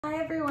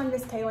everyone,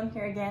 Miss Kaylin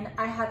here again.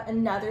 I have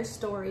another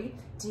story.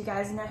 Do you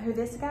guys know who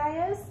this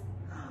guy is?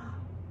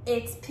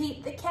 It's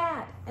Pete the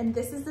cat, and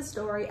this is the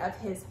story of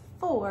his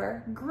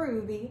 4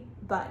 groovy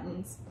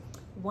buttons.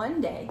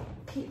 One day,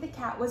 Pete the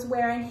cat was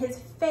wearing his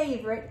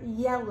favorite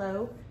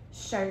yellow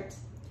shirt,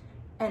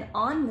 and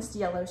on this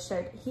yellow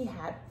shirt, he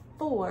had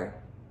 4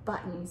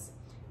 buttons.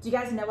 Do you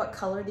guys know what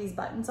color these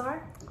buttons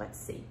are? Let's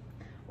see.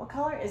 What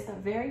color is the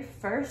very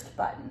first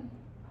button?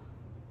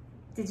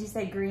 Did you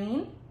say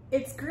green?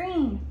 It's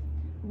green.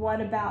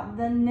 What about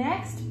the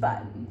next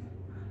button?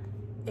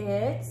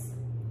 It's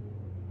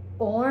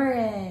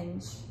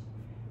orange.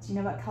 Do you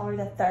know what color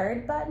the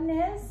third button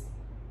is?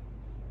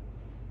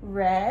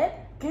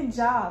 Red. Good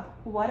job.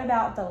 What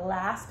about the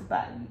last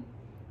button?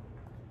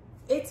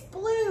 It's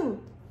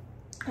blue.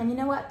 And you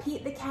know what?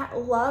 Pete the cat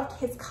loved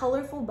his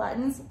colorful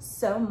buttons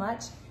so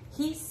much,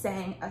 he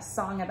sang a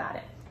song about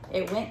it.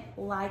 It went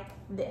like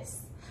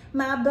this.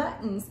 My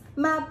buttons,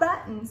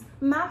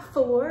 my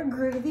 4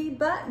 groovy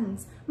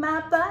buttons.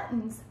 My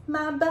buttons,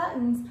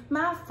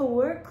 my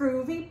 4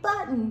 groovy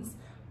buttons.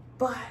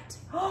 But,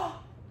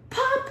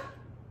 pop!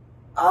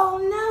 Oh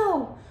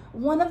no!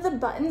 One of the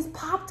buttons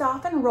popped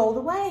off and rolled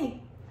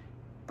away.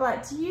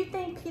 But do you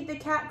think Pete the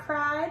cat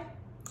cried?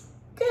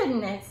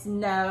 Goodness,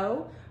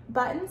 no.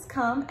 Buttons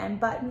come and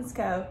buttons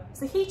go.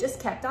 So he just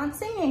kept on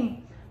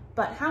singing.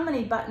 But how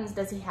many buttons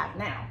does he have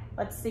now?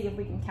 Let's see if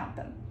we can count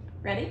them.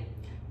 Ready?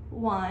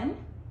 1,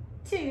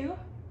 2,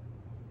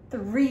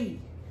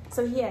 3.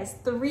 So he has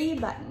 3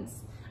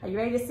 buttons. Are you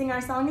ready to sing our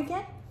song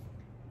again?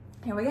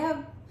 Here we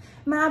go.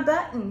 My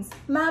buttons,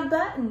 my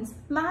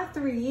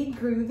 3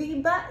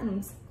 groovy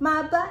buttons.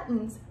 My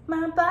buttons,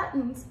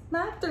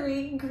 my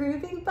 3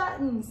 groovy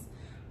buttons.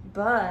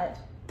 But,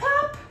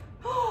 pop!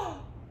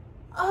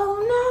 Oh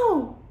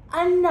no!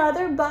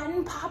 Another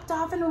button popped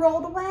off and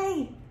rolled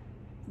away.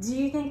 Do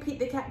you think Pete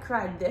the cat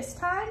cried this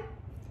time?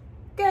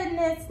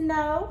 Goodness,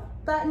 no.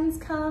 Buttons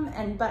come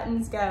and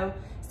buttons go.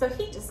 So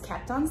he just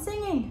kept on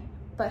singing.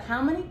 But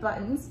how many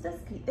buttons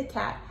does Pete the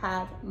cat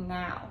have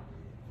now?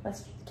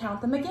 Let's count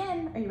them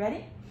again. Are you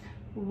ready?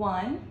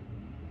 1,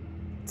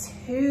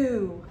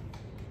 2.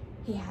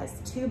 He has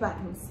 2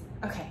 buttons.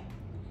 Okay,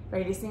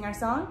 ready to sing our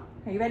song?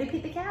 Are you ready,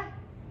 Pete the cat?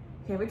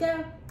 Here we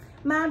go.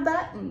 My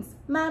buttons,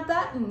 my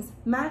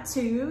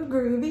 2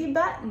 groovy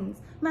buttons.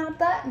 My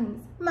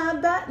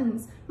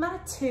buttons, my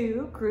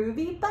 2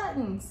 groovy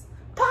buttons.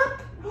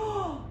 Pop!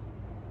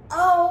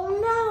 Oh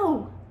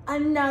no!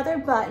 Another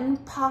button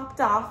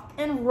popped off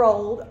and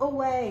rolled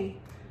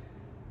away.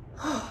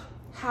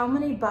 How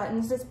many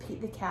buttons does Pete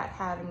the cat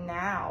have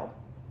now?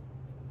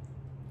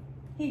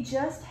 He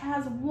just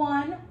has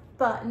 1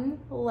 button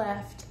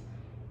left.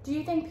 Do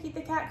you think Pete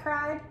the cat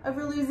cried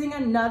over losing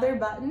another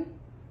button?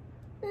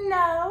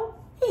 No,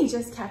 he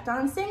just kept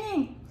on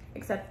singing.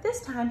 Except this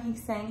time he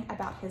sang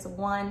about his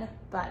 1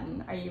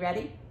 button. Are you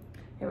ready?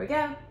 Here we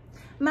go.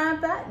 My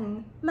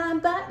button,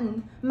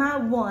 my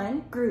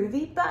 1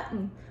 groovy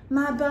button.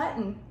 My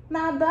button,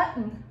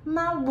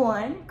 my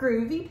 1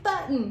 groovy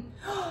button.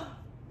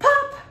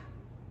 Pop!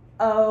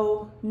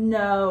 Oh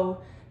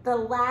no, the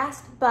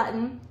last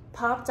button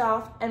popped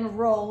off and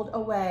rolled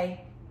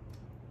away.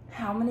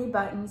 How many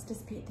buttons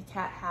does Pete the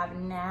cat have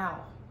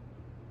now?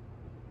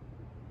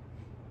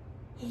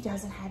 He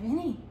doesn't have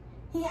any.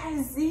 He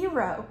has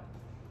 0.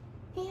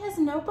 He has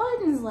no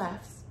buttons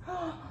left.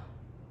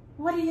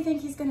 What do you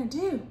think he's gonna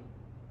do?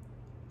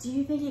 Do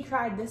you think he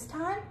cried this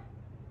time?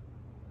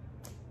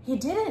 He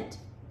didn't.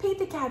 Pete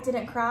the cat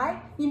didn't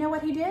cry. You know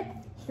what he did?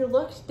 He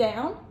looked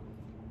down,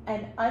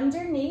 and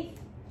underneath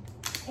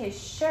his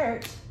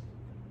shirt,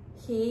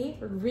 he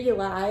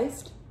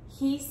realized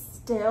he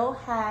still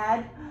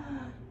had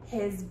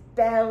his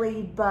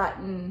belly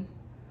button.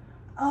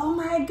 Oh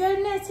my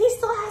goodness, he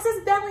still has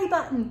his belly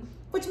button,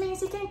 which means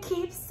he can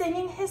keep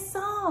singing his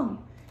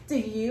song. Do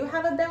you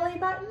have a belly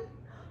button?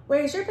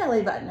 Where's your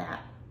belly button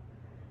at?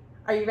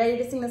 Are you ready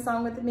to sing the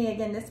song with me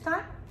again this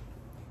time?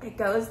 It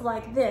goes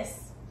like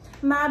this.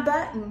 My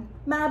button,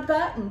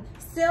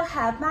 still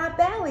have my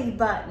belly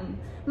button.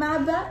 My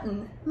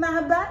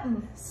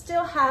button,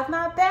 still have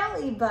my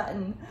belly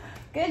button.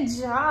 Good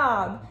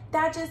job.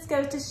 That just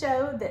goes to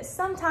show that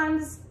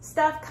sometimes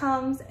stuff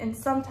comes and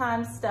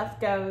sometimes stuff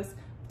goes,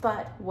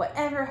 but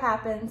whatever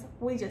happens,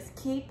 we just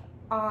keep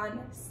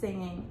on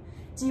singing.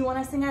 Do you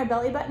want to sing our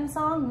belly button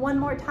song one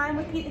more time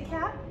with Pete the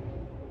cat?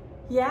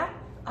 Yeah?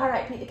 All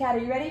right, Pete the cat, are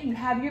you ready? You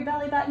have your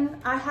belly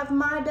button. I have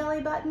my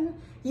belly button.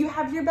 You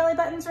have your belly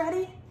buttons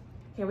ready?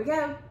 Here we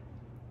go.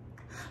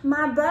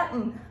 My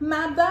button,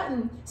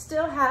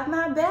 still have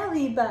my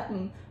belly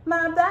button.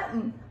 My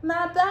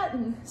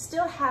button,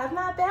 still have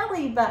my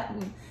belly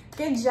button.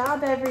 Good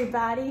job,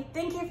 everybody.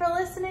 Thank you for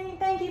listening.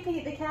 Thank you,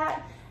 Pete the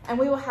cat. And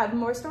we will have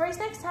more stories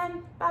next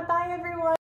time. Bye-bye, everyone.